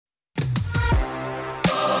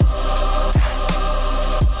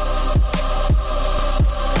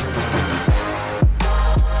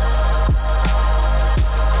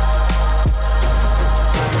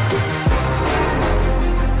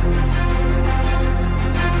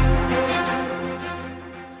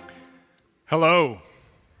Hello.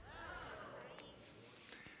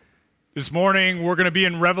 This morning we're going to be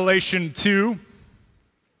in Revelation 2,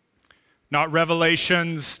 not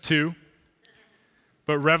Revelations 2,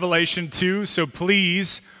 but Revelation 2. So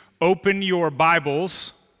please open your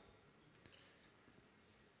Bibles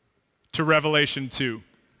to Revelation 2.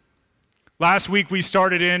 Last week we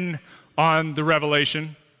started in on the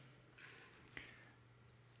Revelation,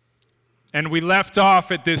 and we left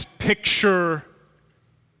off at this picture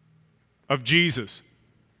of Jesus.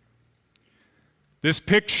 This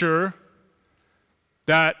picture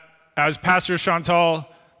that, as Pastor Chantal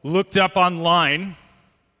looked up online,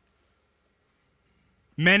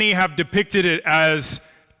 many have depicted it as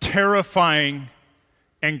terrifying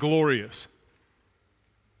and glorious.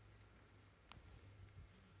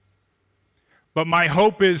 But my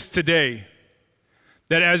hope is today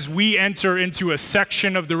that as we enter into a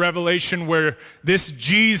section of the Revelation where this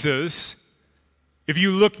Jesus, if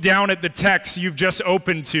you look down at the text you've just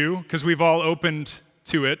opened to, because we've all opened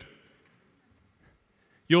to it,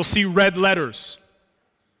 you'll see red letters.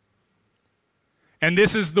 And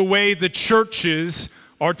this is the way the churches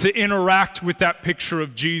are to interact with that picture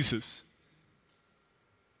of Jesus.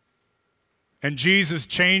 And Jesus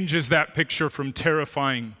changes that picture from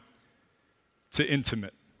terrifying to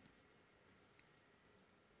intimate.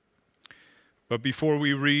 But before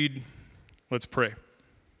we read, let's pray.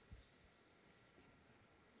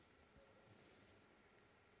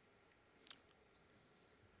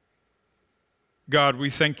 God, we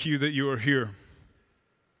thank you that you are here.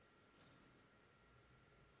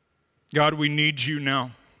 God, we need you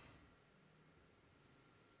now.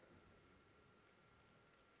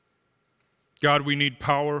 God, we need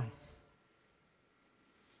power.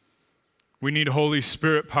 We need Holy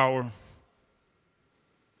Spirit power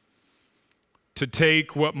to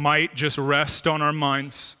take what might just rest on our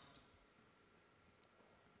minds,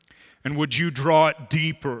 and would you draw it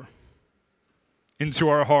deeper into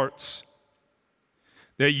our hearts,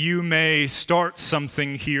 that you may start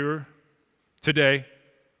something here today,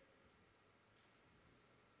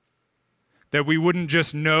 that we wouldn't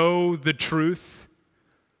just know the truth,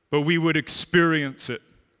 but we would experience it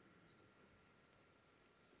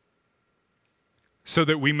so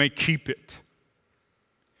that we may keep it.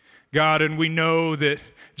 God, and we know that,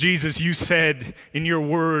 Jesus, you said in your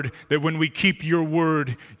word that when we keep your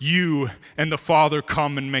word, you and the Father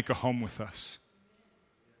come and make a home with us.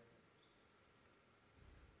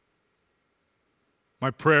 My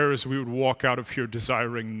prayer is we would walk out of here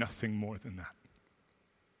desiring nothing more than that.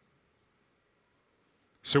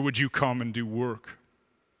 So would you come and do work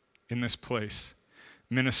in this place?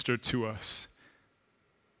 Minister to us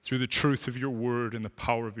through the truth of your word and the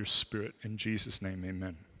power of your Spirit. In Jesus' name,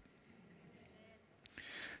 amen.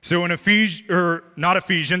 So in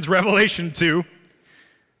Revelation 2,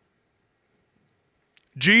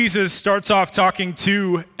 Jesus starts off talking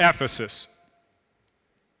to Ephesus.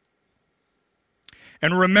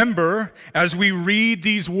 And remember, as we read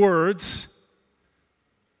these words,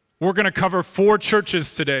 we're going to cover 4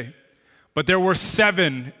 churches today, but there were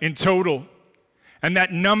 7 in total, and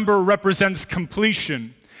that number represents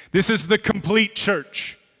completion. This is the complete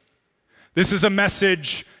church. This is a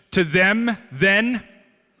message to them then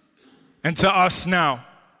and to us now.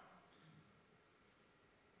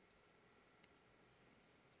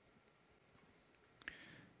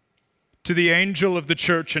 To the angel of the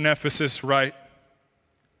church in Ephesus write,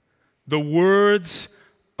 the words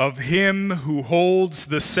of him who holds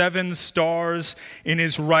the 7 stars in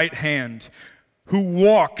his right hand, who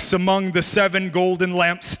walks among the 7 golden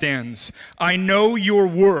lampstands. I know your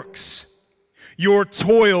works, your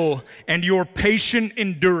toil and your patient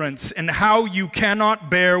endurance, and how you cannot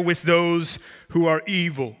bear with those who are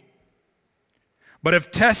evil, but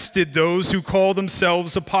have tested those who call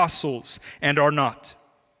themselves apostles and are not,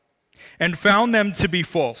 and found them to be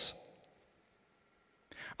false.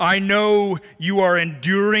 I know you are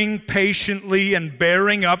enduring patiently and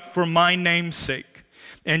bearing up for my name's sake,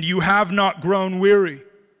 and you have not grown weary.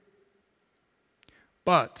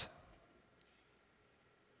 But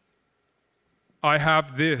I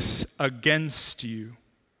have this against you,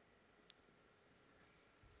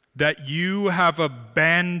 that you have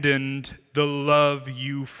abandoned the love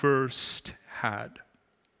you first had.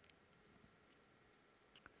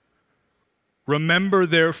 Remember,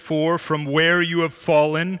 therefore, from where you have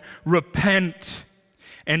fallen, repent,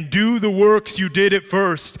 and do the works you did at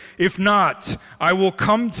first. If not, I will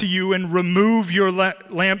come to you and remove your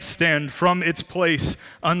lampstand from its place,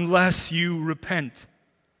 unless you repent.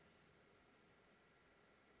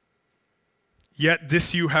 Yet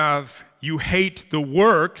this you have, you hate the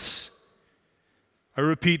works, I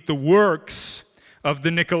repeat, the works of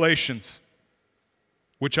the Nicolaitans,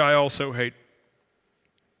 which I also hate.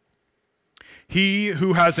 He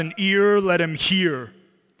who has an ear, let him hear.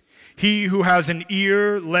 He who has an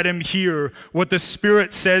ear, let him hear what the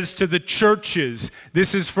Spirit says to the churches.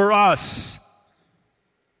 This is for us.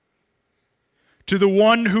 To the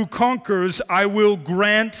one who conquers, I will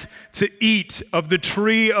grant to eat of the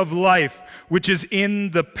tree of life, which is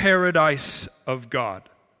in the paradise of God.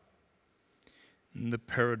 In the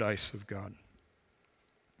paradise of God.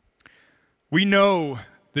 We know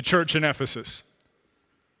the church in Ephesus.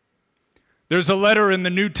 There's a letter in the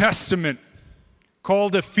New Testament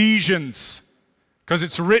called Ephesians, because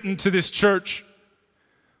it's written to this church.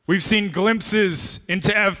 We've seen glimpses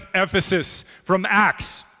into Ephesus from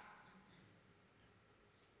Acts.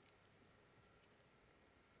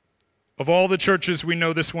 Of all the churches, we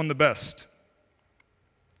know this one the best.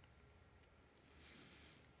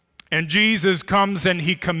 And Jesus comes and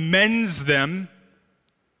he commends them,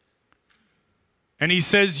 and he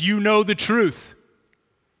says, you know the truth.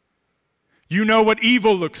 You know what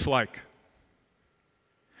evil looks like.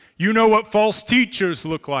 You know what false teachers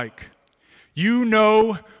look like. You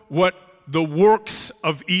know what the works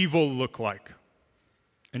of evil look like.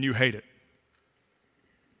 And you hate it.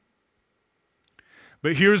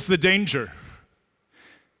 But here's the danger.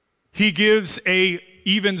 He gives an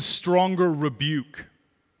even stronger rebuke.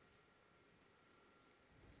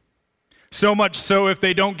 So much so, if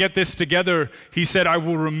they don't get this together, he said, I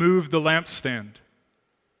will remove the lampstand.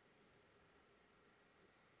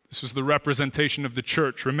 This was the representation of the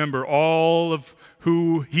church. Remember, all of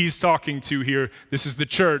who he's talking to here, this is the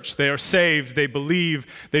church. They are saved, they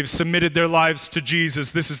believe, they've submitted their lives to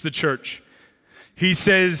Jesus. This is the church. He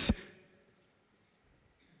says,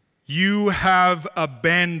 you have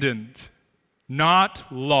abandoned, not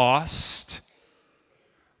lost,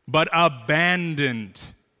 but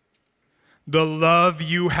abandoned the love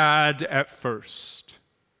you had at first.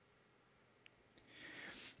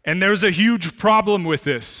 And there's a huge problem with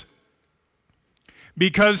this.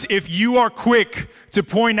 Because if you are quick to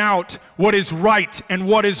point out what is right and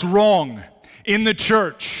what is wrong in the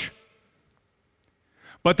church,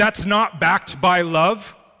 but that's not backed by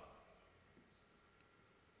love,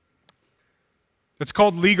 it's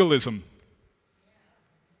called legalism.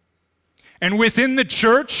 And within the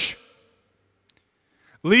church,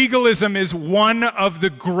 legalism is one of the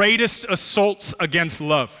greatest assaults against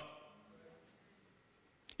love.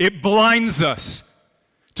 It blinds us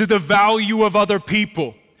to the value of other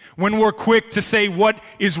people when we're quick to say what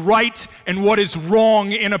is right and what is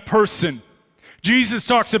wrong in a person. Jesus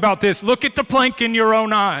talks about this. Look at the plank in your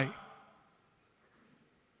own eye.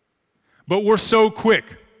 But we're so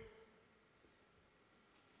quick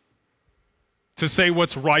to say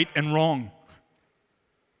what's right and wrong.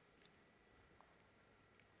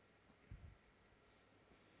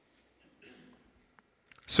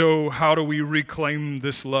 So how do we reclaim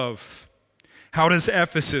this love? How does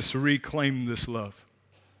Ephesus reclaim this love?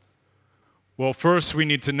 Well, first we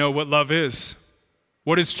need to know what love is.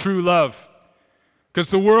 What is true love?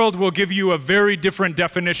 Because the world will give you a very different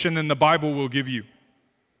definition than the Bible will give you.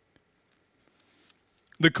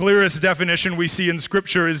 The clearest definition we see in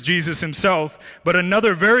Scripture is Jesus himself, but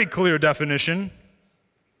another very clear definition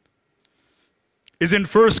is in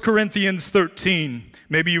 1 Corinthians 13.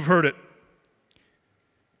 Maybe you've heard it.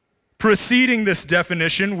 Preceding this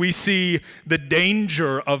definition, we see the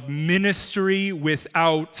danger of ministry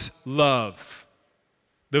without love,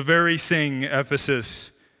 the very thing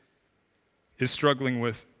Ephesus is struggling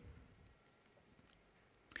with.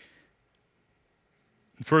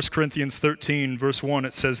 In 1 Corinthians 13, verse 1,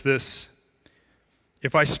 it says this,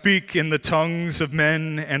 if I speak in the tongues of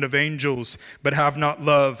men and of angels, but have not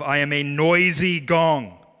love, I am a noisy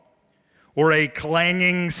gong or a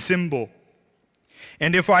clanging cymbal.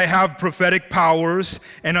 And if I have prophetic powers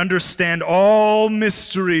and understand all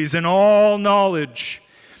mysteries and all knowledge,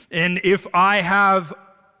 and if I have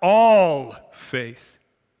all faith,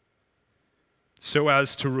 so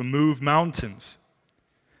as to remove mountains,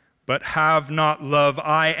 but have not love,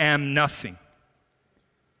 I am nothing.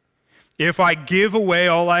 If I give away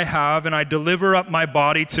all I have and I deliver up my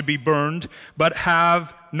body to be burned, but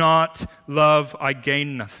have not love, I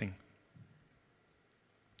gain nothing.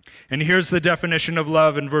 And here's the definition of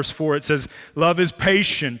love in verse 4. It says, love is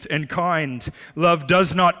patient and kind. Love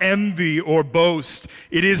does not envy or boast.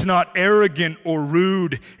 It is not arrogant or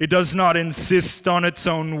rude. It does not insist on its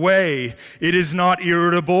own way. It is not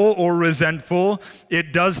irritable or resentful.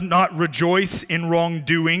 It does not rejoice in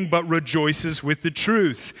wrongdoing, but rejoices with the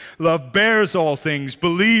truth. Love bears all things,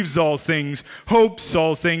 believes all things, hopes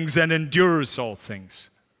all things, and endures all things.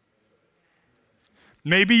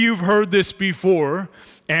 Maybe you've heard this before,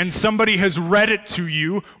 and somebody has read it to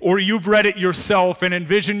you, or you've read it yourself and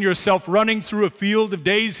envisioned yourself running through a field of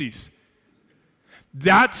daisies.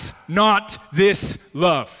 That's not this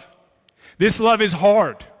love. This love is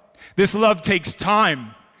hard. This love takes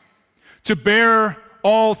time to bear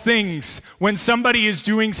all things. When somebody is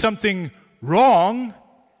doing something wrong,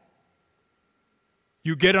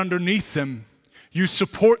 you get underneath them. You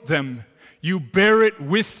support them. You bear it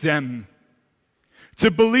with them. To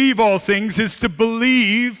believe all things is to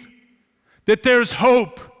believe that there's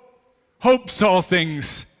hope. Hope's all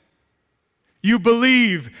things. You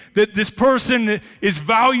believe that this person is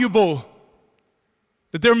valuable,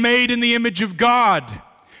 that they're made in the image of God.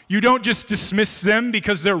 You don't just dismiss them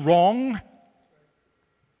because they're wrong.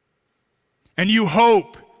 And you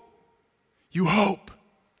hope. You hope.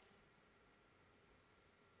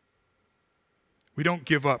 We don't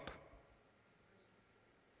give up.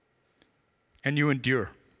 And you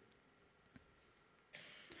endure.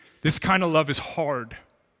 This kind of love is hard.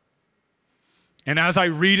 And as I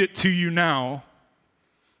read it to you now,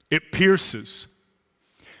 it pierces.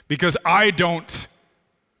 Because I don't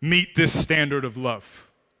meet this standard of love.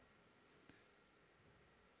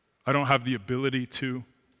 I don't have the ability to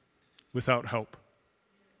without help.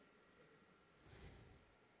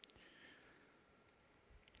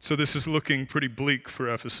 So this is looking pretty bleak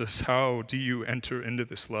for Ephesus. How do you enter into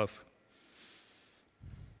this love?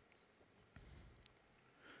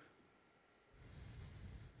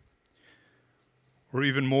 Or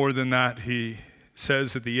even more than that, he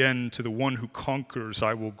says at the end, to the one who conquers,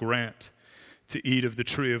 I will grant to eat of the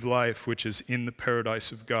tree of life, which is in the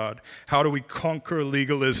paradise of God. How do we conquer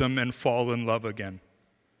legalism and fall in love again?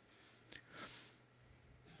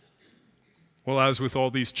 Well, as with all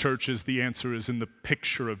these churches, the answer is in the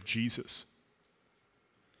picture of Jesus.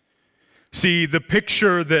 See, the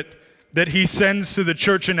picture that he sends to the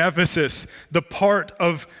church in Ephesus, the part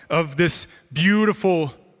of this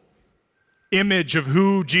beautiful image of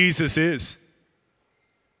who Jesus is,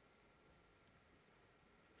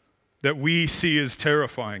 that we see as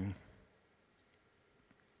terrifying,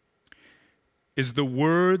 is the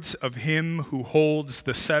words of him who holds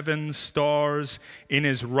the 7 stars in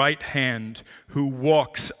his right hand, who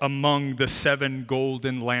walks among the 7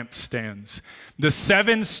 golden lampstands. The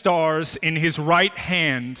 7 stars in his right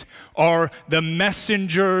hand are the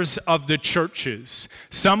messengers of the churches.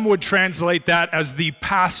 Some would translate that as the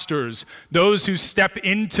pastors, those who step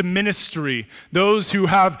into ministry, those who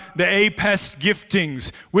have the APES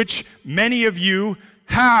giftings, which many of you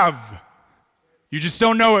have. You just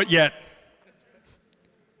don't know it yet.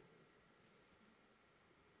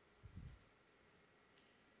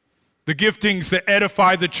 The giftings that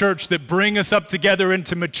edify the church, that bring us up together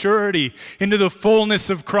into maturity, into the fullness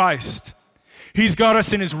of Christ. He's got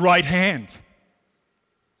us in his right hand.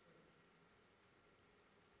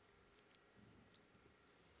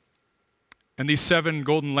 And these 7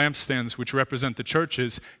 golden lampstands, which represent the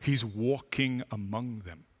churches, he's walking among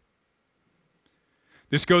them.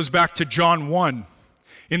 This goes back to John 1.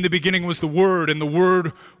 In the beginning was the Word, and the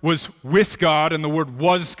Word was with God, and the Word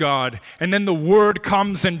was God. And then the Word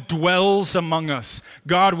comes and dwells among us.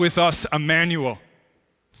 God with us, Emmanuel.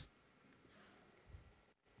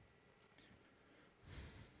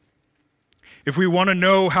 If we want to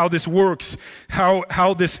know how this works,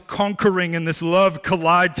 how this conquering and this love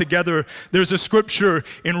collide together, there's a scripture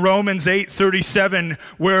in Romans 8:37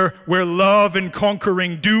 where love and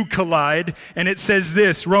conquering do collide, and it says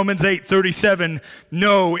this, Romans 8:37,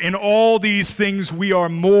 "No, in all these things we are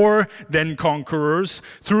more than conquerors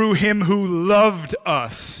through him who loved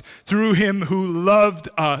us." Through him who loved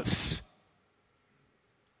us.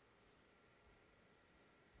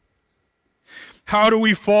 How do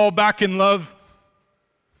we fall back in love?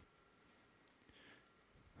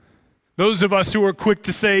 Those of us who are quick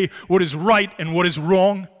to say what is right and what is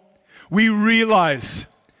wrong, we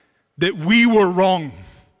realize that we were wrong.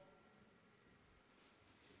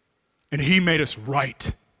 And he made us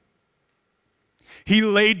right. He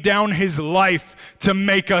laid down his life to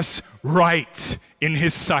make us right in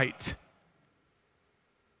his sight.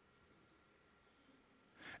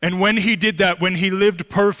 And when he did that, when he lived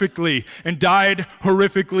perfectly and died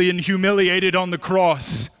horrifically and humiliated on the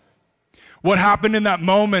cross, what happened in that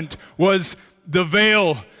moment was the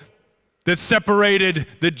veil that separated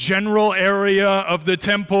the general area of the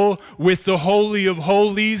temple with the Holy of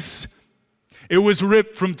Holies, it was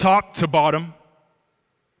ripped from top to bottom.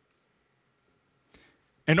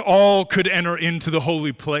 And all could enter into the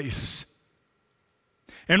holy place.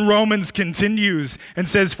 And Romans continues and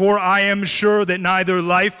says, "For I am sure that neither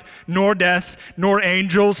life, nor death, nor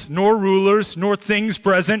angels, nor rulers, nor things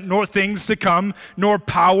present, nor things to come, nor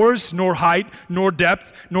powers, nor height, nor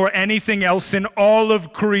depth, nor anything else in all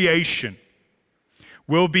of creation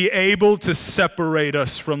will be able to separate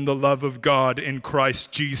us from the love of God in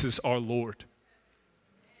Christ Jesus our Lord."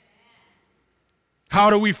 How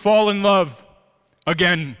do we fall in love?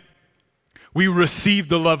 Again, we receive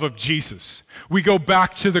the love of Jesus. We go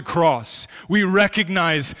back to the cross. We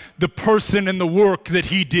recognize the person and the work that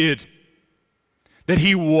he did, that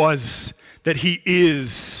he was, that he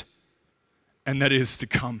is, and that is to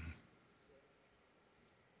come.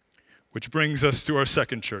 Which brings us to our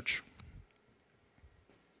second church.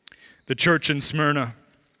 The church in Smyrna,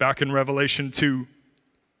 back in Revelation 2.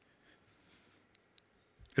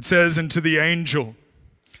 It says, "And to the angel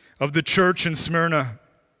of the church in Smyrna,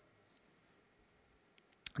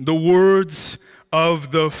 the words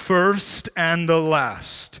of the first and the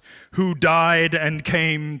last, who died and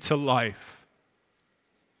came to life."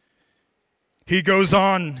 He goes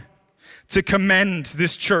on to commend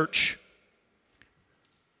this church.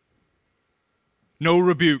 No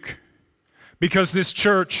rebuke, because this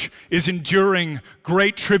church is enduring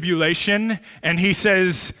great tribulation, and he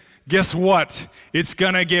says, guess what? It's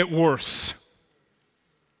gonna get worse.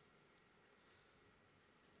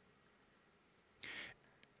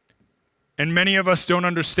 And many of us don't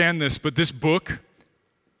understand this, but this book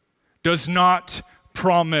does not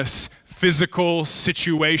promise physical,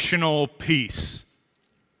 situational peace.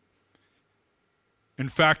 In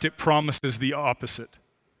fact, it promises the opposite.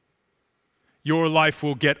 Your life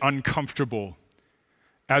will get uncomfortable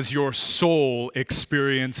as your soul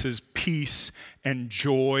experiences peace and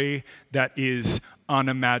joy that is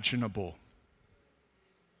unimaginable.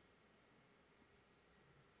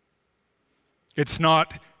 It's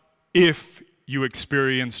not if you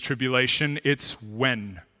experience tribulation, it's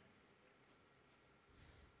when.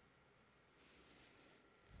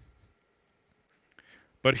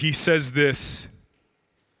 But he says this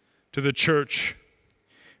to the church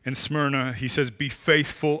in Smyrna. He says, "Be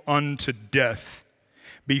faithful unto death.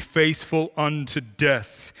 Be faithful unto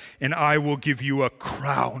death, and I will give you a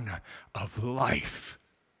crown of life."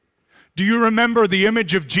 Do you remember the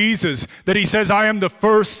image of Jesus that he says, "I am the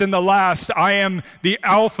first and the last. I am the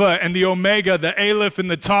Alpha and the Omega, the Aleph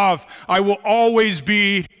and the Tav. I will always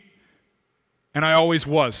be, and I always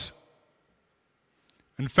was."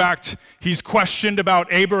 In fact, he's questioned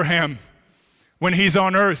about Abraham when he's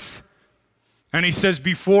on earth. And he says,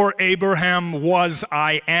 "Before Abraham was,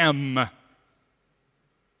 I am."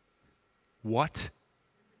 What?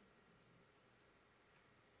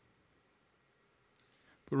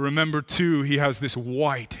 But remember, too, he has this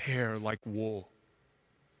white hair like wool.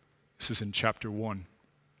 This is in chapter 1.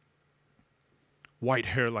 White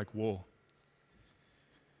hair like wool.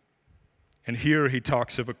 And here he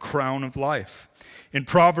talks of a crown of life. In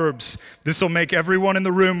Proverbs, this will make everyone in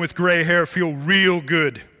the room with gray hair feel real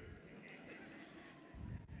good.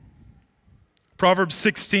 Proverbs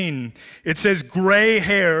 16, it says, "Gray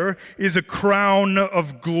hair is a crown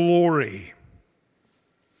of glory.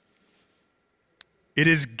 It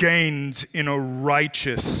is gained in a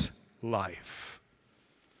righteous life."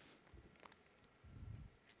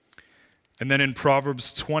 And then in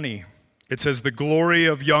Proverbs 20, it says, "The glory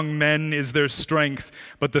of young men is their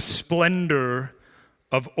strength, but the splendor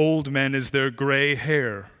of old men is their gray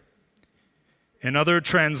hair." In other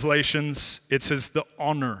translations, it says the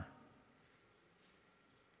honor.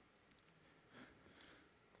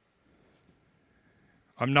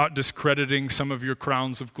 I'm not discrediting some of your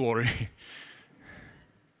crowns of glory.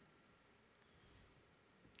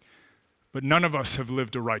 But none of us have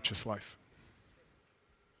lived a righteous life.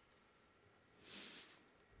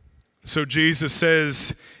 So Jesus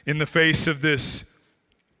says, in the face of this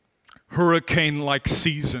hurricane-like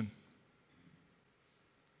season,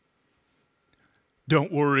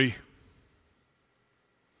 don't worry,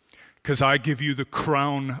 because I give you the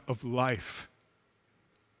crown of life,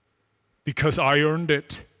 because I earned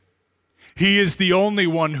it. He is the only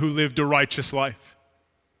one who lived a righteous life.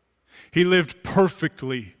 He lived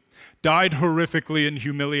perfectly, died horrifically and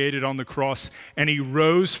humiliated on the cross, and he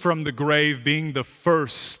rose from the grave being the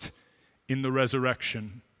first in the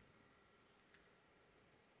resurrection.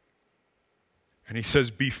 And he says,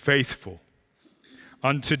 "Be faithful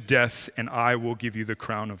unto death, and I will give you the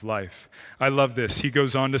crown of life." I love this. He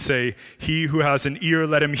goes on to say, "He who has an ear,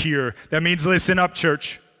 let him hear." That means listen up,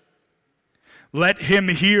 church. Let him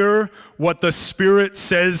hear what the Spirit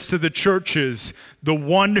says to the churches. The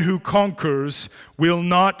one who conquers will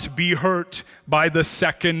not be hurt by the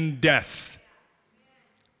second death.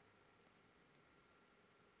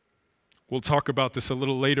 We'll talk about this a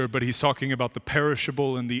little later, but he's talking about the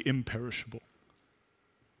perishable and the imperishable.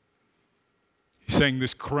 He's saying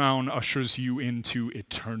this crown ushers you into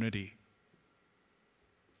eternity.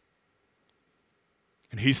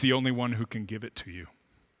 And he's the only one who can give it to you.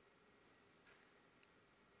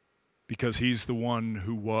 Because he's the one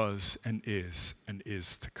who was and is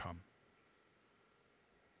to come.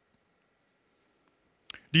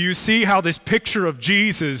 Do you see how this picture of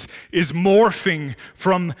Jesus is morphing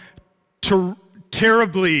from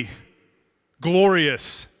terribly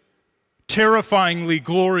glorious, terrifyingly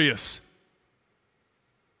glorious,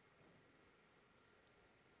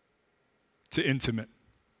 to intimate?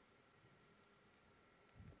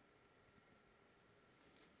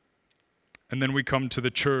 And then we come to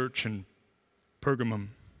the church in Pergamum.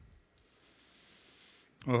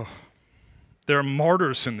 Oh, there are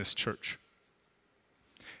martyrs in this church.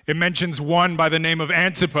 It mentions one by the name of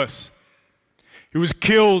Antipas. He was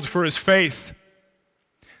killed for his faith.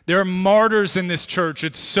 There are martyrs in this church.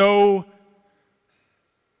 It's such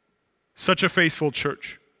a faithful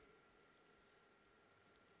church.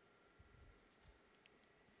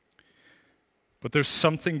 But there's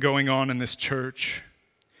something going on in this church.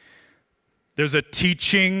 There's a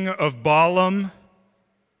teaching of Balaam,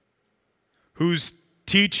 who's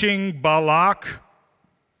teaching Balak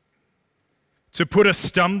to put a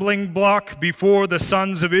stumbling block before the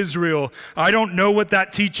sons of Israel. I don't know what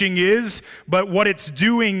that teaching is, but what it's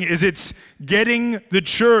doing is it's getting the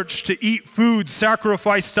church to eat food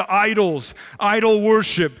sacrificed to idols, idol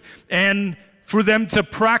worship, and for them to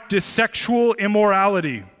practice sexual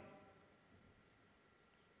immorality.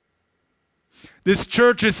 This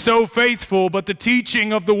church is so faithful, but the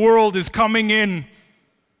teaching of the world is coming in,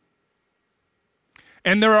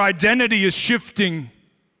 and their identity is shifting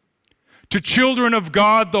to children of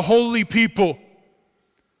God, the holy people,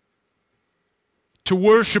 to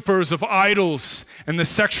worshipers of idols and the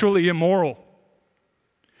sexually immoral.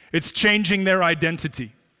 It's changing their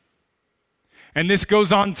identity. And this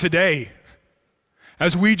goes on today.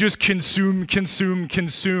 As we just consume,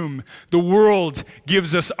 the world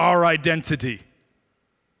gives us our identity.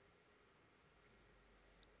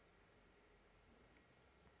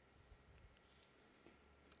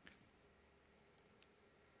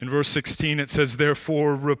 In verse 16 it says,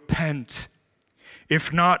 "Therefore repent.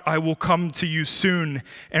 If not, I will come to you soon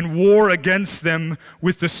and war against them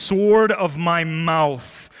with the sword of my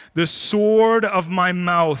mouth." The sword of my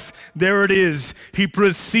mouth. There it is. He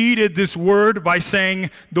preceded this word by saying,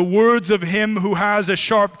 the words of him who has a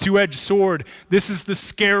sharp two-edged sword. This is the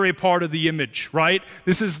scary part of the image, right?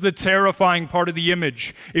 This is the terrifying part of the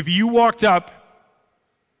image. If you walked up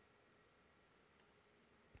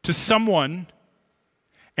to someone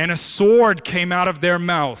and a sword came out of their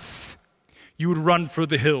mouth, you would run for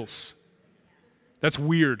the hills. That's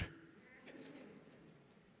weird.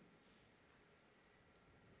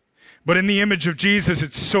 But in the image of Jesus,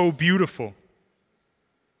 it's so beautiful.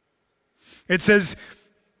 It says,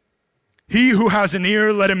 "He who has an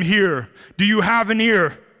ear, let him hear." Do you have an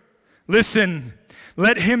ear? Listen,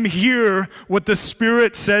 let him hear what the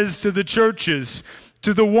Spirit says to the churches.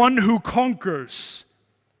 To the one who conquers,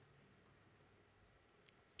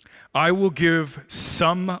 I will give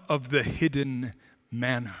some of the hidden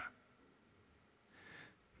manna.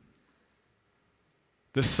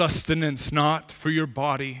 The sustenance not for your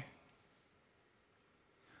body,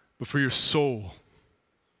 but for your soul.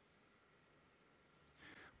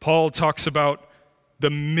 Paul talks about the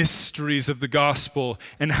mysteries of the gospel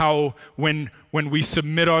and how when we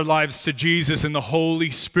submit our lives to Jesus and the Holy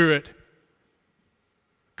Spirit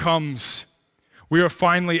comes, we are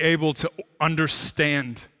finally able to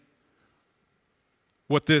understand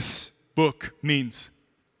what this book means.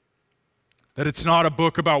 That it's not a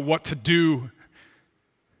book about what to do,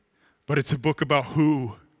 but it's a book about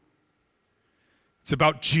who. It's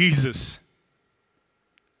about Jesus.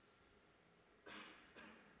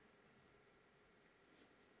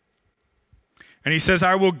 And he says,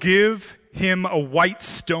 I will give him a white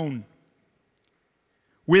stone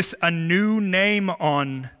with a new name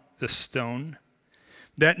on the stone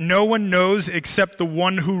that no one knows except the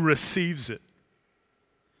one who receives it.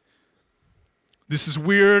 This is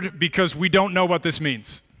weird because we don't know what this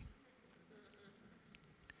means.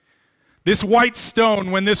 This white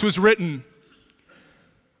stone, when this was written,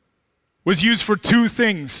 was used for two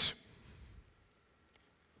things.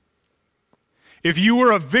 If you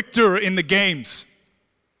were a victor in the games,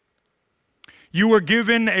 you were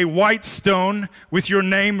given a white stone with your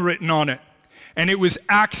name written on it, and it was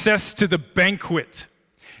access to the banquet.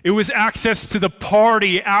 It was access to the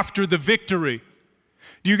party after the victory.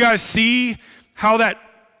 Do you guys see how that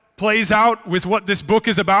plays out with what this book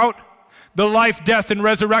is about? the life, death, and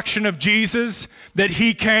resurrection of Jesus, that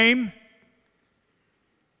he came,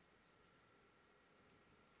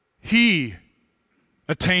 he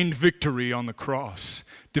attained victory on the cross,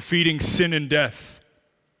 defeating sin and death.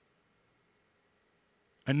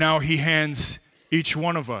 And now he hands each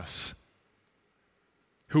one of us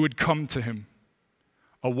who would come to him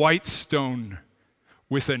a white stone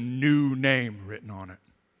with a new name written on it.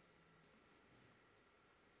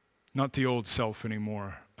 Not the old self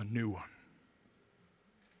anymore, a new one.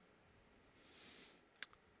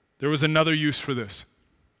 There was another use for this.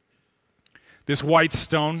 This white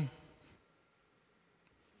stone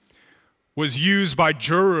was used by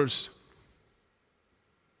jurors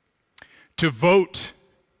to vote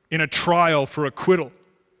in a trial for acquittal.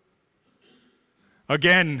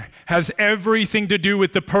 Again, has everything to do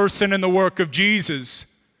with the person and the work of Jesus.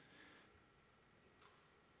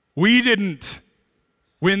 We didn't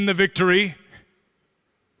win the victory.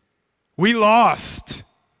 We lost.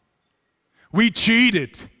 We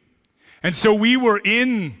cheated. And so we were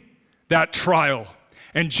in that trial.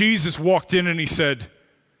 And Jesus walked in and he said,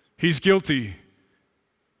 he's guilty,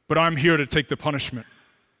 but I'm here to take the punishment.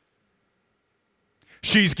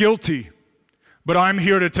 She's guilty, but I'm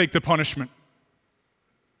here to take the punishment.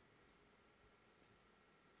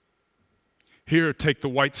 Here, take the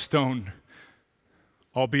white stone.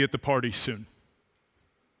 I'll be at the party soon.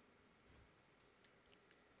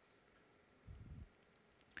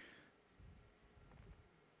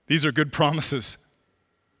 These are good promises.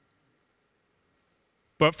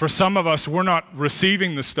 But for some of us, we're not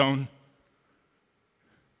receiving the stone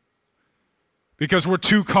because we're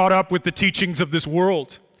too caught up with the teachings of this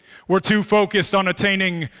world. We're too focused on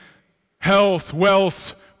attaining health,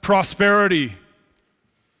 wealth, prosperity,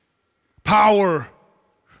 power.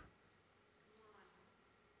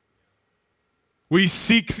 We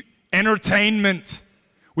seek entertainment.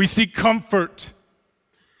 We seek comfort.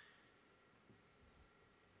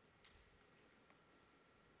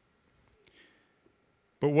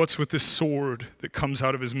 But what's with this sword that comes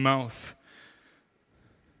out of his mouth?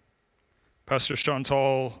 Pastor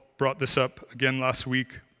Chantal brought this up again last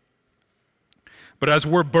week. But as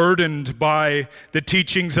we're burdened by the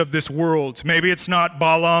teachings of this world, maybe it's not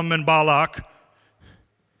Balaam and Balak,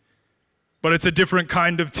 but it's a different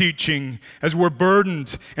kind of teaching. As we're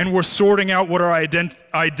burdened and we're sorting out what our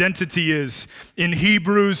identity is. In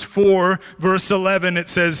Hebrews 4, verse 11, it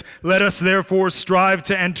says, "Let us therefore strive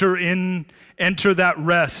to enter that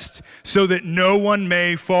rest, so that no one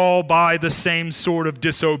may fall by the same sort of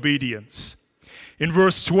disobedience." In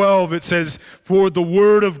verse 12, it says, "For the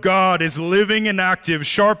word of God is living and active,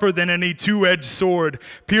 sharper than any two-edged sword,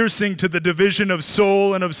 piercing to the division of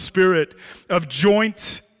soul and of spirit, of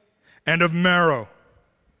joint and of marrow,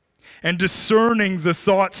 and discerning the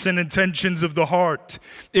thoughts and intentions of the heart."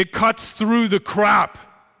 It cuts through the crap.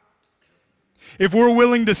 If we're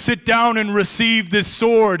willing to sit down and receive this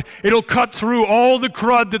sword, it'll cut through all the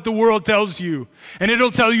crud that the world tells you. And it'll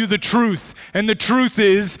tell you the truth. And the truth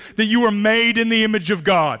is that you are made in the image of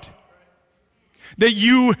God. That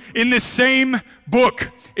you, in the same book,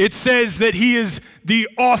 it says that he is the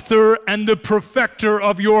author and the perfecter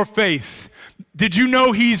of your faith. Did you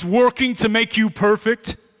know he's working to make you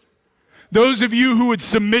perfect? Those of you who would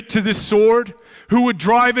submit to this sword, who would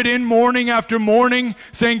drive it in morning after morning,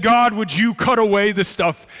 saying, "God, would you cut away the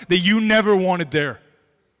stuff that you never wanted there,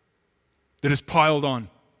 that is piled on?"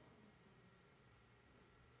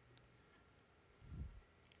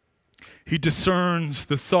 He discerns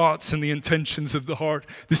the thoughts and the intentions of the heart.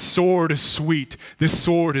 This sword is sweet. This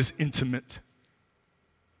sword is intimate.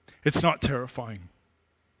 It's not terrifying.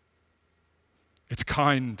 It's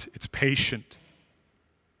kind. It's patient.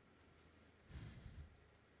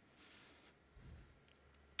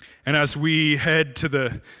 And as we head to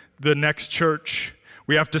the next church,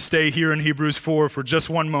 we have to stay here in Hebrews 4 for just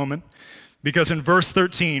one moment. Because in verse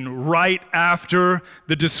 13, right after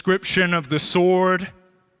the description of the sword,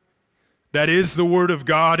 that is the word of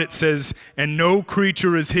God, it says, "And no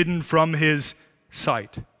creature is hidden from his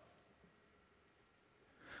sight,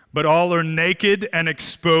 but all are naked and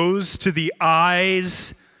exposed to the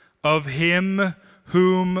eyes of him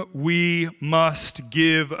whom we must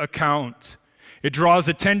give account." It draws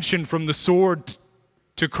attention from the sword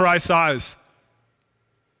to Christ's eyes.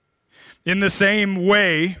 In the same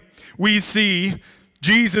way, we see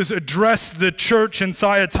Jesus address the church in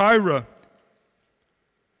Thyatira.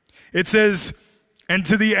 It says, "And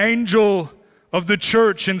to the angel of the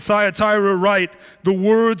church in Thyatira write the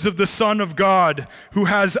words of the Son of God, who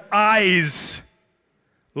has eyes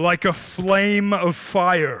like a flame of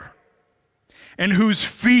fire, and whose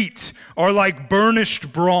feet are like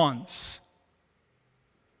burnished bronze.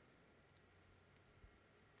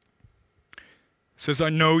 says, I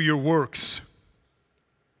know your works,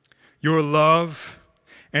 your love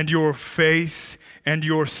and your faith and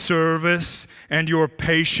your service and your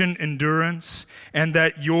patient endurance, and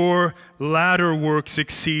that your latter works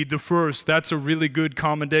exceed the first. That's a really good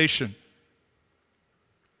commendation.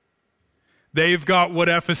 They've got what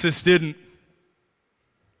Ephesus didn't.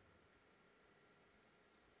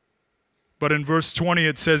 But in verse 20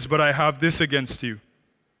 it says, but I have this against you,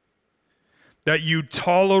 that you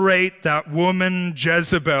tolerate that woman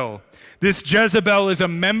Jezebel. This Jezebel is a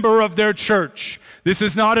member of their church. This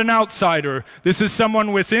is not an outsider. This is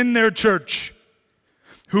someone within their church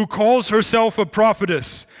who calls herself a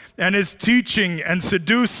prophetess and is teaching and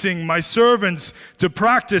seducing my servants to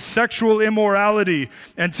practice sexual immorality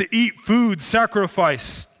and to eat food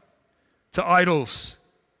sacrificed to idols.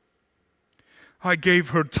 I gave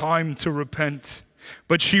her time to repent,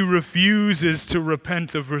 but she refuses to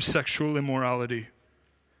repent of her sexual immorality.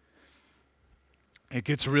 It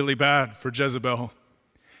gets really bad for Jezebel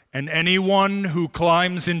and anyone who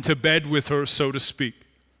climbs into bed with her, so to speak.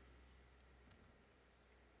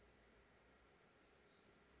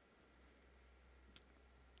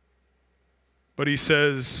 But he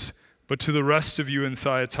says, but to the rest of you in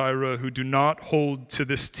Thyatira who do not hold to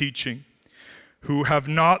this teaching, who have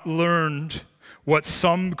not learned what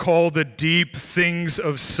some call the deep things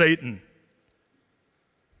of Satan.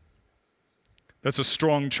 That's a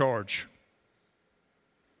strong charge.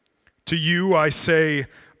 To you I say,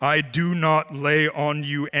 I do not lay on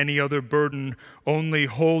you any other burden, only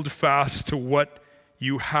hold fast to what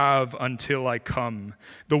you have until I come.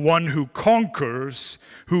 The one who conquers,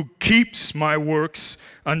 who keeps my works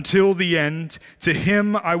until the end, to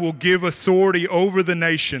him I will give authority over the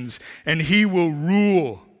nations, and he will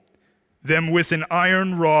rule them with an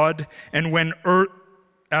iron rod, and when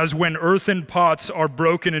earthen pots are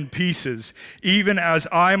broken in pieces, even as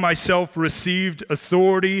I myself received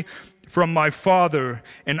authority from my Father,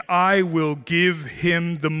 and I will give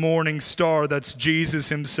him the morning star. That's Jesus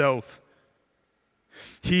himself.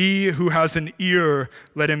 He who has an ear,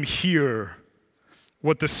 let him hear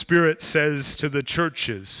what the Spirit says to the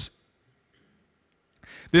churches.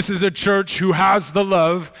 This is a church who has the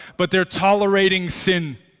love, but they're tolerating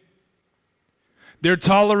sin. They're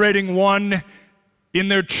tolerating one in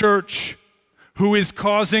their church who is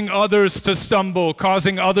causing others to stumble,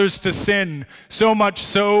 causing others to sin, so much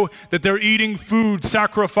so that they're eating food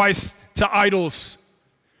sacrificed to idols,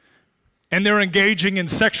 and they're engaging in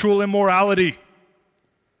sexual immorality.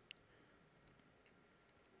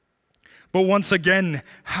 But once again,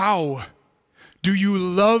 how do you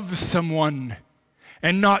love someone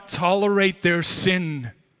and not tolerate their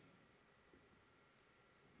sin?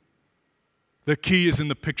 The key is in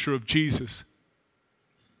the picture of Jesus.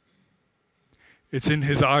 It's in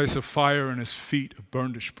his eyes of fire and his feet of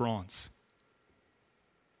burnished bronze.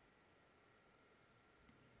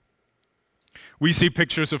 We see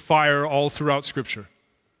pictures of fire all throughout Scripture.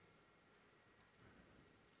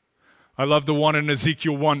 I love the one in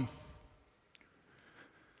Ezekiel 1,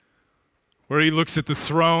 where he looks at the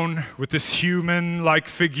throne with this human-like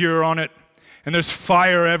figure on it, and there's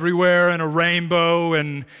fire everywhere and a rainbow,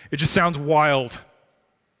 and it just sounds wild.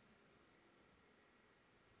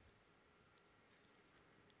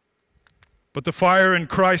 But the fire in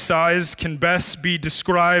Christ's eyes can best be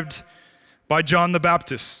described by John the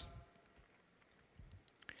Baptist.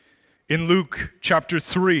 In Luke chapter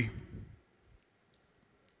 3,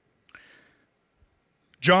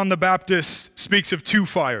 John the Baptist speaks of two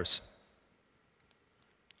fires.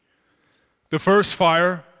 The first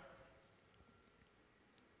fire,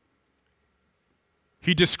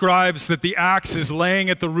 he describes that the axe is laying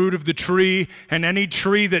at the root of the tree, and any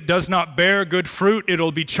tree that does not bear good fruit,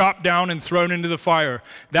 it'll be chopped down and thrown into the fire.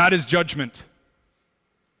 That is judgment.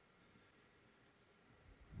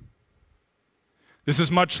 This is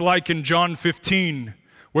much like in John 15,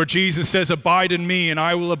 where Jesus says, abide in me and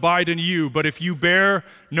I will abide in you. But if you bear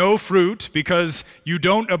no fruit because you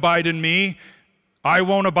don't abide in me, I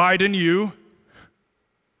won't abide in you.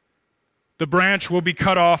 The branch will be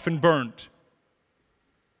cut off and burned.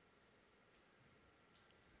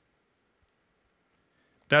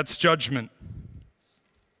 That's judgment.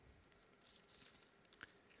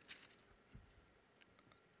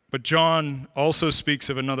 But John also speaks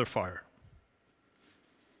of another fire.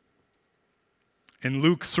 In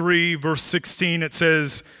Luke 3, verse 16, it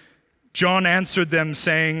says, John answered them,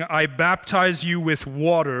 saying, I baptize you with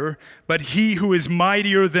water, but he who is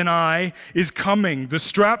mightier than I is coming, the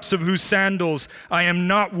straps of whose sandals I am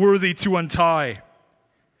not worthy to untie.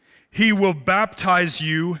 He will baptize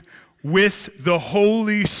you with the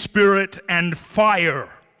Holy Spirit and fire.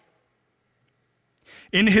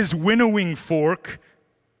 In his winnowing fork,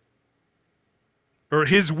 or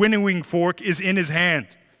his winnowing fork is in his hand,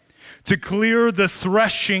 to clear the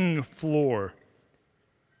threshing floor,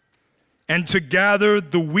 and to gather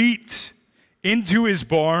the wheat into his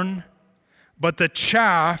barn, but the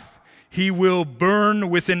chaff he will burn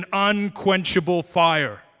with an unquenchable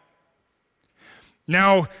fire.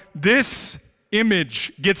 Now, this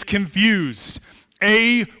image gets confused,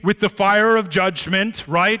 with the fire of judgment,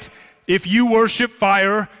 right? If you worship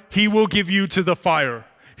fire, he will give you to the fire.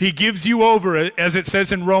 He gives you over, as it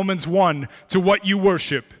says in Romans 1, to what you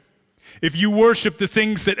worship. If you worship the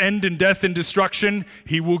things that end in death and destruction,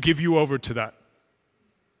 he will give you over to that.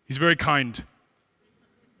 He's very kind.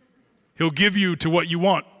 He'll give you to what you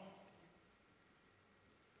want.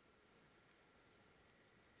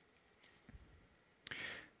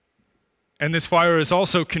 And this fire is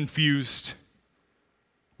also confused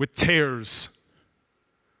with tares.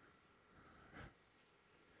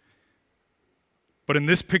 But in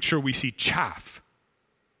this picture, we see chaff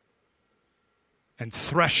and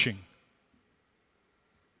threshing.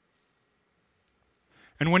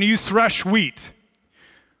 And when you thresh wheat,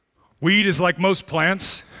 wheat is like most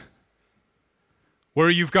plants, where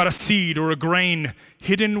you've got a seed or a grain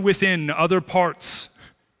hidden within other parts.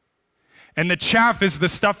 And the chaff is the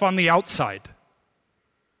stuff on the outside.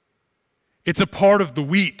 It's a part of the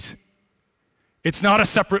wheat. It's not a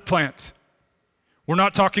separate plant. We're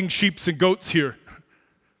not talking sheep and goats here.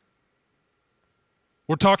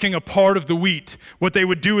 We're talking a part of the wheat. What they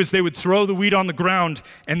would do is they would throw the wheat on the ground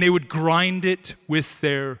and they would grind it with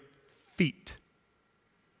their feet.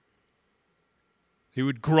 They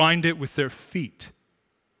would grind it with their feet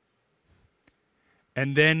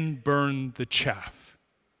and then burn the chaff.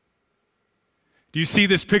 Do you see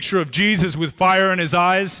this picture of Jesus with fire in his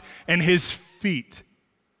eyes and his feet?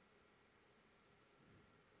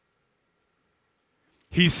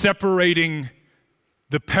 He's separating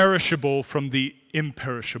the perishable from the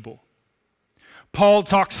imperishable. Paul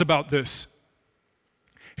talks about this.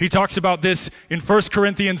 He talks about this in 1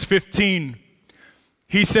 Corinthians 15.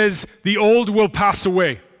 He says, the old will pass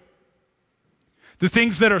away. The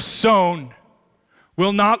things that are sown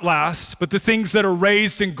will not last, but the things that are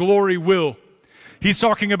raised in glory will. He's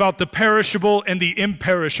talking about the perishable and the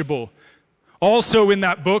imperishable. Also in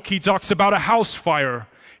that book, he talks about a house fire.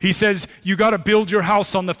 He says, you got to build your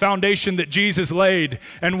house on the foundation that Jesus laid.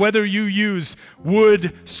 And whether you use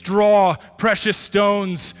wood, straw, precious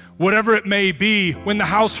stones, whatever it may be, when the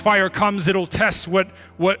house fire comes, it'll test what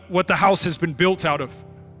the house has been built out of.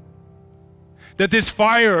 That this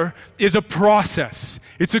fire is a process.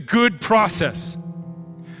 It's a good process.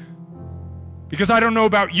 Because I don't know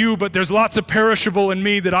about you, but there's lots of perishable in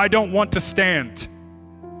me that I don't want to stand.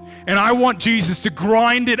 And I want Jesus to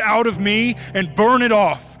grind it out of me and burn it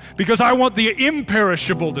off, because I want the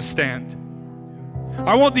imperishable to stand.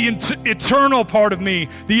 I want the eternal part of me,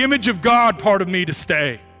 the image of God part of me to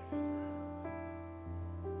stay.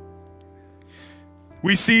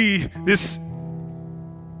 We see this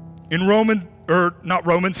in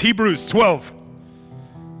Hebrews 12.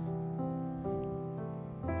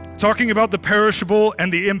 Talking about the perishable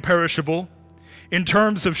and the imperishable in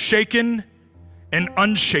terms of shaken and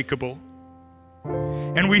unshakable.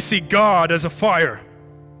 And we see God as a fire.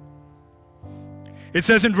 It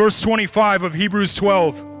says in verse 25 of Hebrews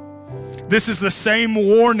 12, this is the same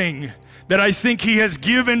warning that I think he has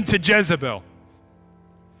given to Jezebel.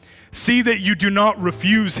 See that you do not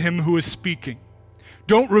refuse him who is speaking.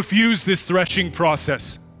 Don't refuse this threshing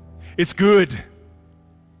process. It's good.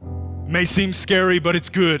 May seem scary, but it's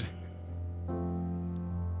good.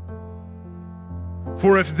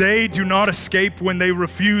 For if they do not escape when they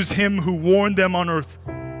refuse him who warned them on earth,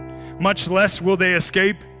 much less will they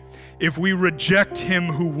escape if we reject him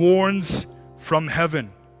who warns from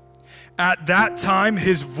heaven. At that time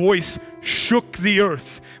his voice shook the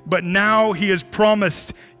earth, but now he has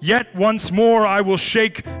promised, yet once more I will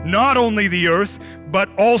shake not only the earth, but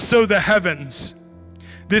also the heavens.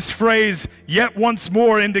 This phrase, yet once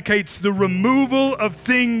more, indicates the removal of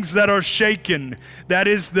things that are shaken. That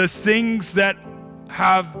is, the things that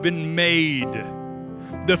have been made.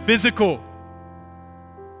 The physical,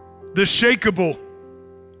 the shakeable.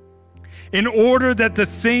 In order that the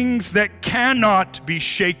things that cannot be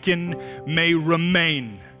shaken may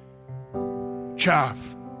remain.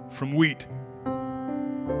 Chaff from wheat.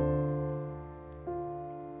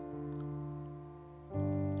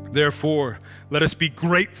 Therefore, let us be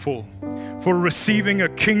grateful for receiving a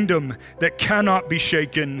kingdom that cannot be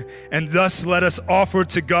shaken, and thus let us offer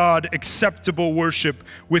to God acceptable worship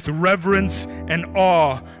with reverence and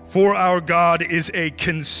awe, for our God is a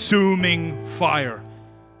consuming fire.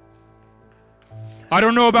 I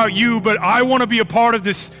don't know about you, but I want to be a part of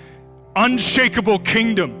this unshakable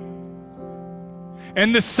kingdom.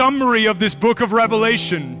 And the summary of this book of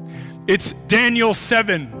Revelation, it's Daniel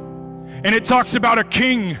 7. And it talks about a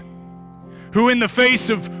king who, in the face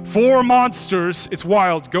of 4 monsters, it's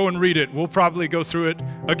wild, go and read it. We'll probably go through it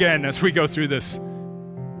again as we go through this,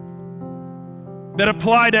 that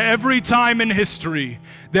apply to every time in history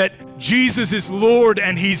that Jesus is Lord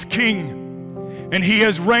and he's king and he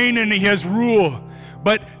has reign and he has rule.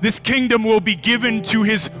 But this kingdom will be given to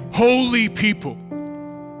his holy people.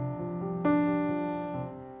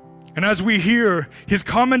 And as we hear his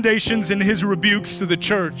commendations and his rebukes to the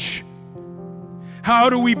church, how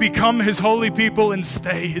do we become his holy people and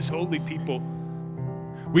stay his holy people?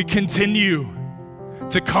 We continue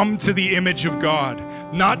to come to the image of God,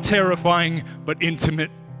 not terrifying, but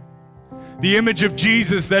intimate. The image of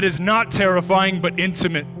Jesus that is not terrifying, but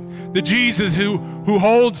intimate. The Jesus who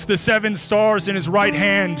holds the 7 stars in his right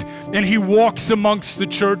hand and he walks amongst the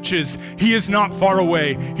churches. He is not far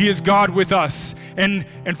away. He is God with us. And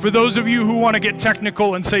for those of you who want to get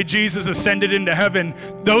technical and say Jesus ascended into heaven,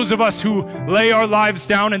 those of us who lay our lives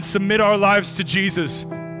down and submit our lives to Jesus,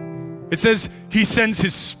 it says he sends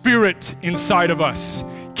his spirit inside of us.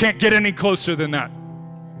 Can't get any closer than that.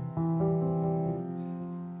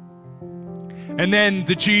 And then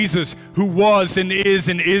the Jesus who was and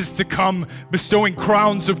is to come, bestowing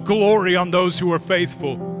crowns of glory on those who are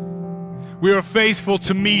faithful. We are faithful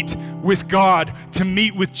to meet with God, to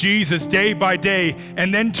meet with Jesus day by day,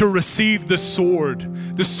 and then to receive the sword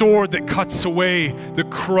that cuts away the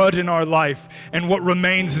crud in our life. And what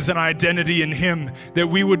remains is an identity in him, that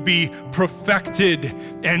we would be perfected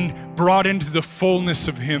and brought into the fullness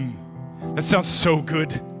of him. That sounds so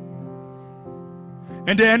good.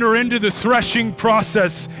 And to enter into the threshing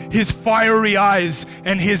process, his fiery eyes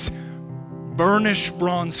and his burnished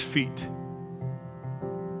bronze feet.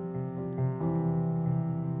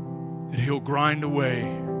 That he'll grind away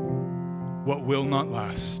what will not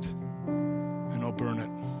last, and I'll burn it.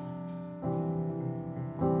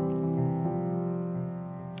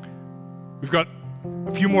 We've got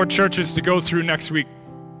a few more churches to go through next week.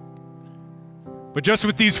 But just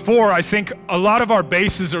with these 4, I think a lot of our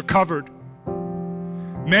bases are covered.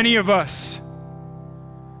 Many of us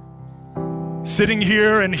sitting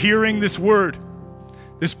here and hearing this word,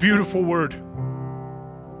 this beautiful word,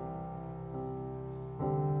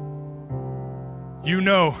 you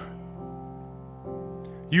know,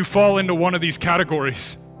 you fall into one of these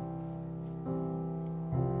categories.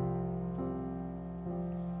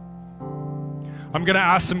 I'm going to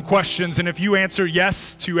ask some questions, and if you answer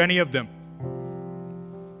yes to any of them,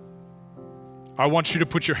 I want you to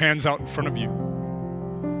put your hands out in front of you.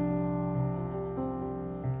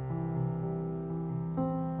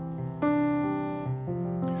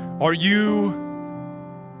 Are you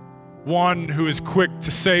one who is quick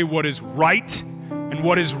to say what is right and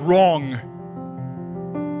what is wrong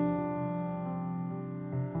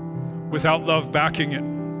without love backing it?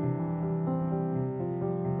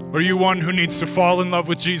 Or are you one who needs to fall in love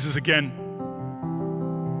with Jesus again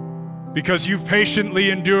because you've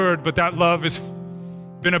patiently endured, but that love has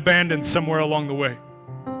been abandoned somewhere along the way?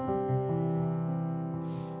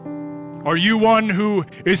 Are you one who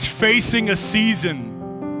is facing a season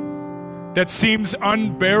that seems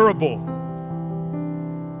unbearable?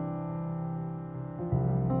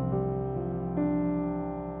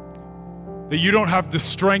 That you don't have the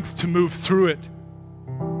strength to move through it?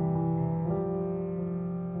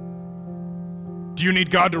 Do you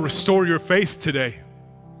need God to restore your faith today?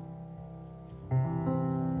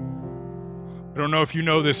 I don't know if you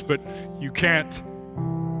know this, but you can't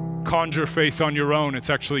conjure faith on your own. It's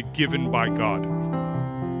actually given by God.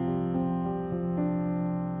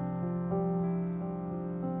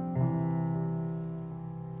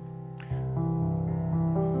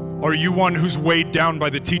 Are you one who's weighed down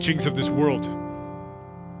by the teachings of this world?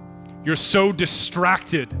 You're so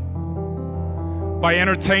distracted by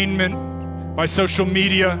entertainment, by social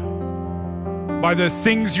media, by the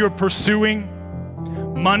things you're pursuing,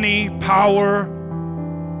 money, power,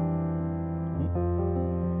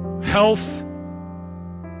 health.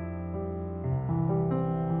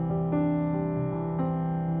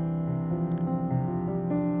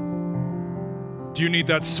 Do you need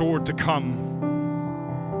that sword to come?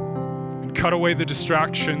 Cut away the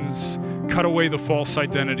distractions, cut away the false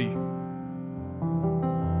identity.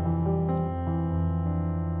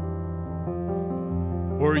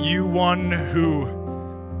 Or are you one who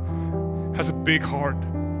has a big heart?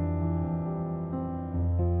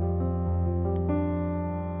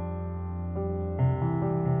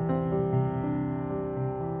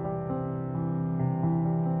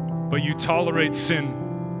 but you tolerate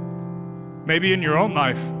sin. Maybe in your own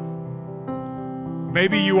life.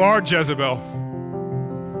 Maybe you are Jezebel.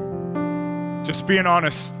 Just being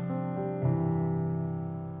honest.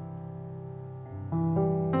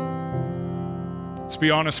 Let's be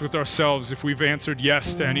honest with ourselves if we've answered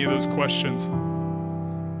yes to any of those questions.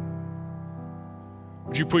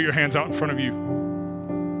 Would you put your hands out in front of you?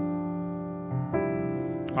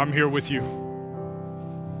 I'm here with you.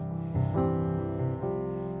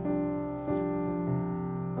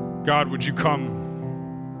 God, would you come?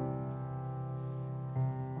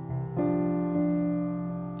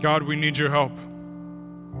 God, we need your help.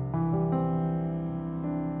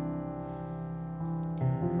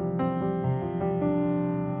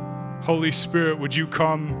 Holy Spirit, would you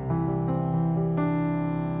come?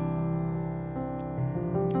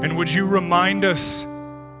 And would you remind us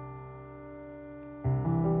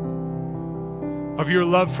of your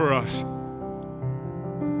love for us?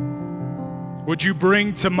 Would you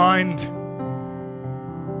bring to mind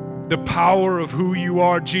the power of who you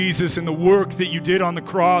are, Jesus, and the work that you did on the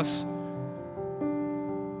cross?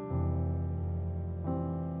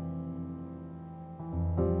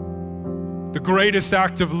 The greatest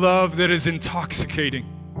act of love that is intoxicating.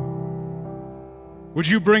 Would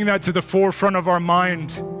you bring that to the forefront of our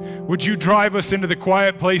mind? Would you drive us into the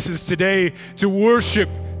quiet places today to worship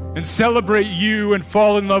and celebrate you and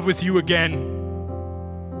fall in love with you again?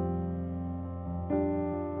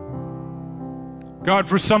 God,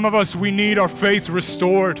 for some of us, we need our faith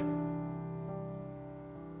restored.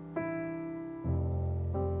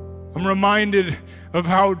 I'm reminded of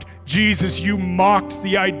how, Jesus, you mocked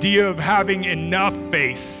the idea of having enough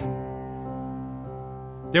faith.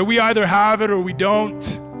 That we either have it or we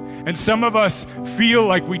don't. And some of us feel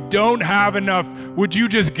like we don't have enough. Would you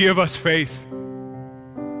just give us faith?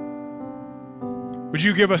 Would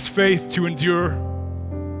you give us faith to endure?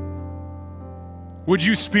 Would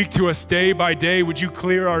you speak to us day by day? Would you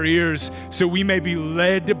clear our ears so we may be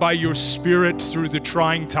led by your Spirit through the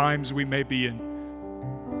trying times we may be in?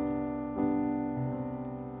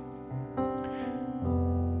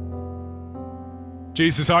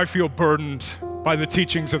 Jesus, I feel burdened by the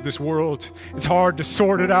teachings of this world. It's hard to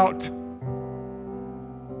sort it out.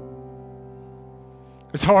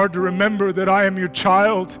 It's hard to remember that I am your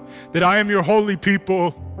child, that I am your holy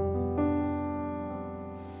people.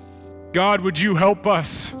 God, would you help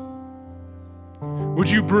us?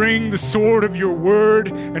 Would you bring the sword of your word,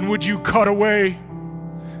 and would you cut away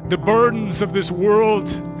the burdens of this world,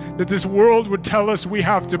 that this world would tell us we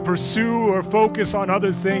have to pursue or focus on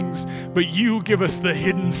other things, but you give us the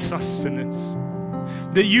hidden sustenance,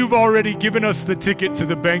 that you've already given us the ticket to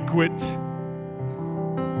the banquet.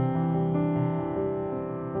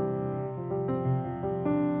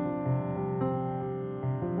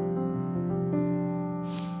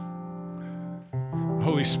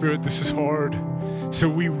 Holy Spirit, this is hard, so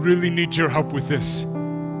we really need your help with this.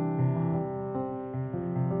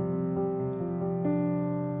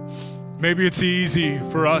 Maybe it's easy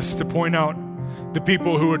for us to point out the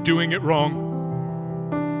people who are doing it wrong.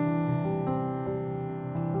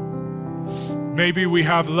 Maybe we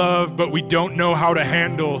have love, but we don't know how to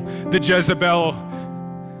handle the Jezebel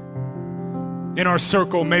in our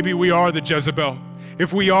circle. Maybe we are the Jezebel.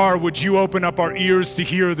 If we are, would you open up our ears to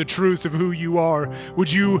hear the truth of who you are?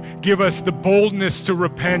 Would you give us the boldness to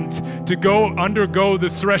repent, to undergo the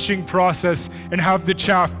threshing process and have the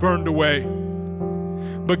chaff burned away?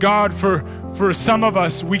 But God, for some of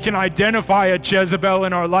us, we can identify a Jezebel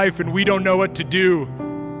in our life and we don't know what to do.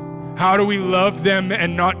 How do we love them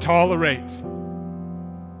and not tolerate?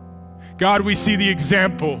 God, we see the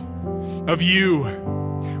example of you.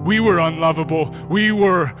 We were unlovable. We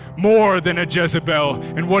were more than a Jezebel.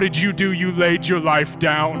 And what did you do? You laid your life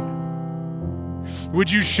down.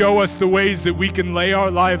 Would you show us the ways that we can lay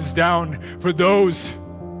our lives down for those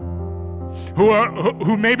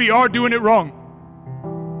who maybe are doing it wrong?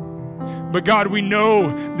 But God, we know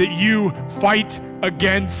that you fight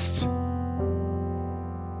against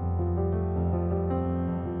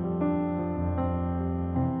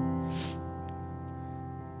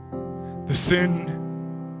the sin,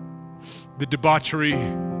 the debauchery,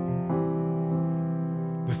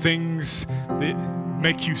 the things that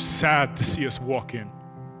make you sad to see us walk in.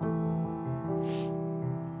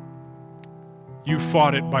 You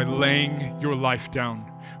fought it by laying your life down.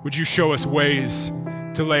 Would you show us ways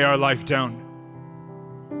to lay our life down?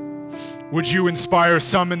 Would you inspire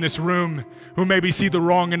some in this room who maybe see the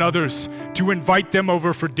wrong in others to invite them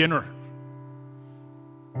over for dinner?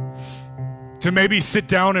 To maybe sit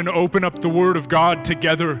down and open up the Word of God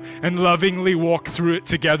together and lovingly walk through it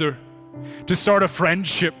together. To start a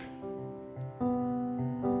friendship.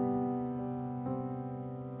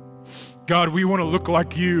 God, we want to look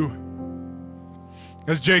like you.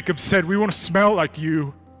 As Jacob said, we want to smell like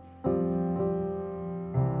you.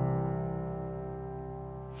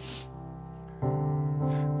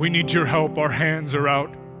 We need your help. Our hands are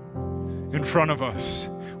out in front of us.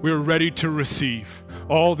 We are ready to receive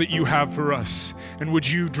all that you have for us. And would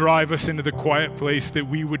you drive us into the quiet place that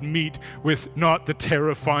we would meet with not the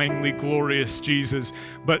terrifyingly glorious Jesus,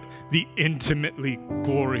 but the intimately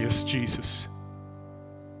glorious Jesus.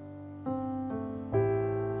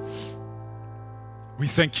 We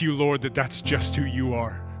thank you, Lord, that that's just who you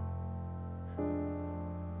are.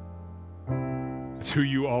 It's who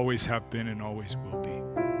you always have been and always will be.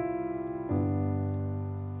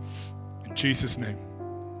 In Jesus' name,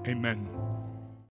 amen.